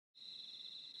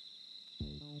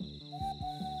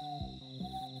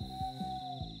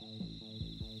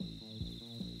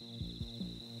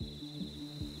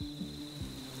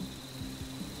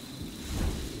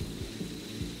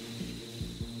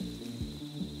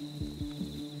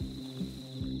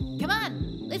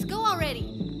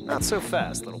Not so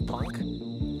fast, little punk.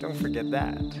 Don't forget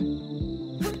that.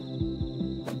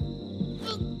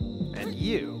 And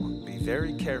you, be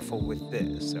very careful with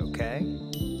this, okay?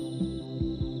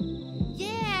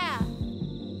 Yeah!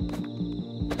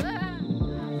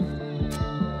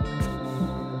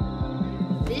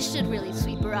 This should really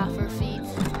sweep her off her feet.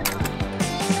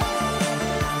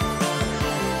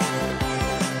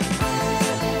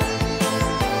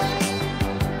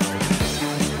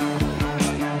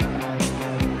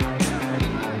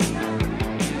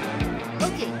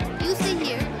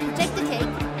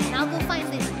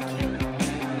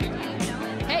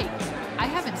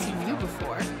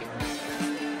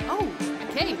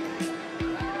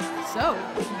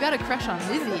 Got a crush on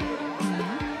Lizzie.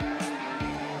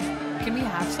 Can we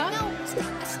have some? No,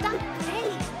 stop. Hey,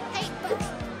 but...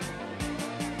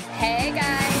 Hey,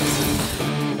 guys.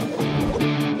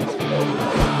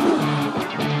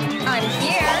 I'm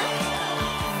here.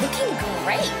 Looking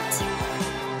great.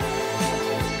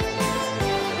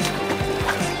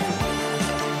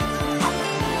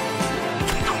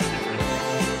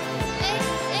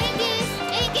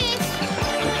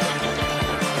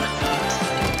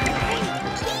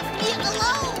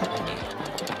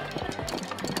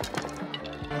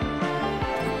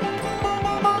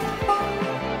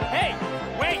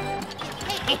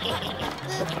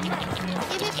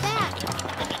 Give it back.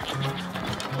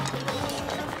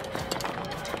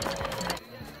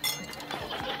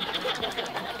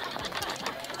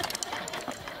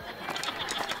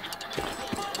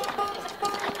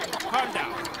 Calm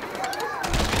down.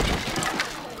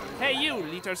 Hey, you,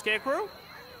 little scarecrow.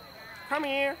 Come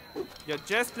here. You're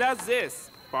just like this,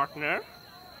 partner.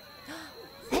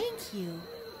 Thank you.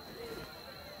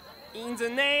 In the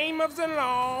name of the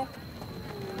law.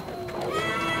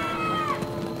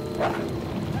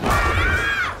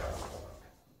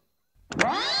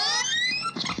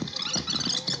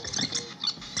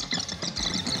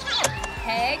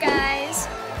 Hey guys,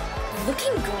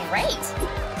 looking great.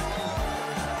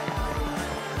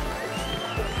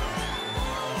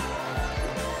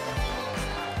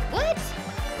 What?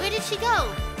 Where did she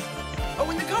go? Oh,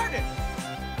 in the garden.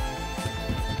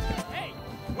 Hey,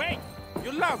 wait!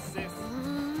 You love this.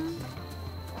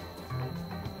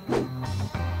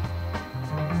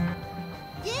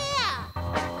 Yeah!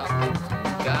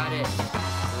 Got it.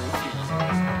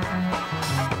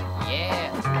 Yeah.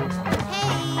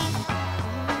 Hey!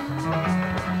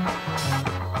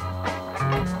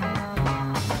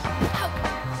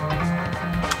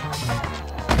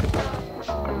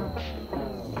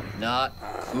 Not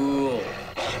cool.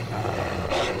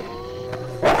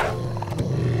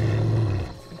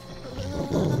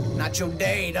 Not your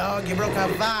day, dog. You broke our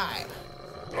vibe.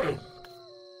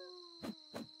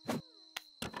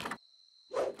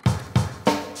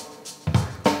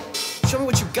 Show me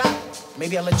what you got.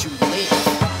 Maybe I'll let you live.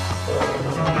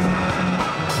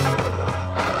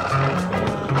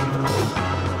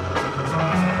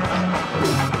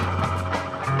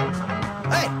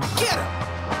 Hey, get him!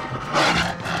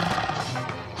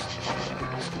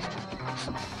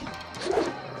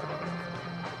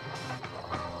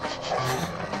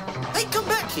 Hey, come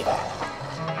back here.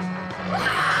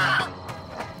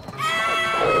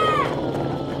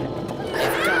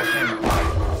 I've got him.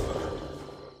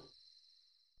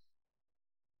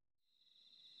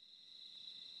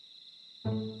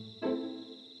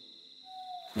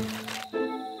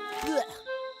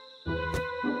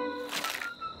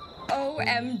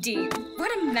 OMD,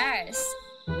 what a mess.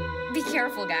 Be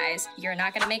careful, guys. You're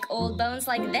not gonna make old bones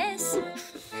like this.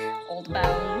 Old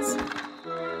bones.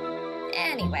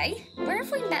 Anyway, where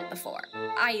have we met before?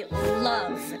 I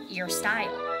love your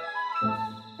style.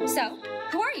 So,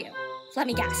 who are you? Let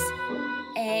me guess.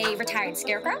 A retired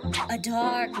scarecrow? A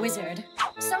dark wizard?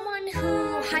 Someone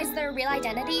who hides their real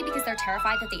identity because they're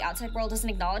terrified that the outside world doesn't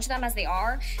acknowledge them as they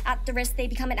are, at the risk they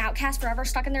become an outcast forever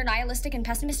stuck in their nihilistic and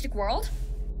pessimistic world?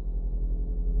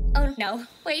 Oh no,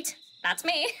 wait, that's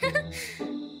me.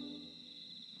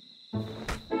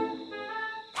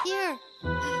 Here,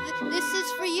 this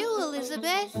is for you,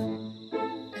 Elizabeth.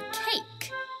 A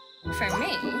cake? For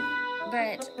me?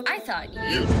 But I thought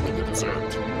you would be the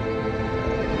dessert.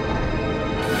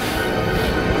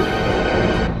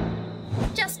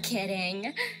 Just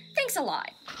kidding. Thanks a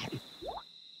lot.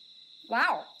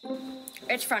 Wow,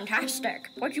 it's fantastic.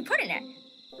 What'd you put in it?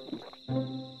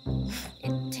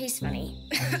 It tastes funny.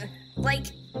 like...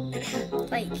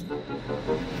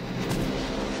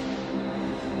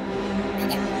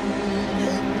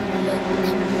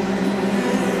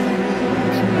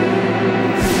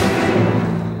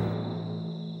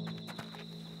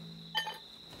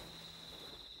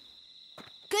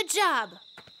 Good job.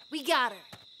 We got her.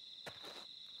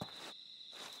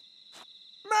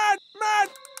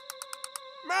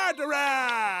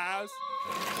 Murderers!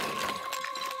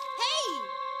 Hey!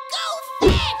 Go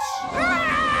fetch!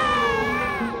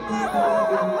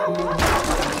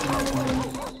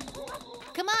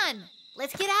 Come on,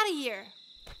 let's get out of here.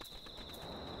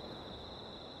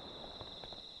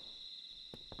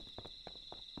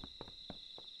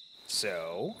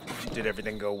 So, did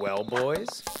everything go well,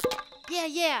 boys?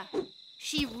 Yeah.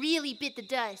 She really bit the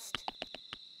dust.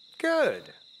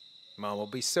 Good. Mom will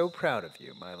be so proud of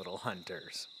you, my little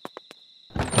hunters.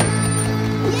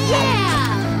 Yeah!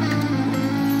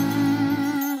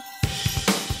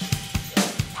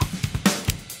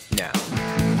 Now,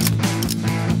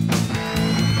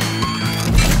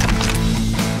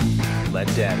 let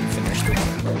Daddy finish the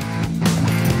work.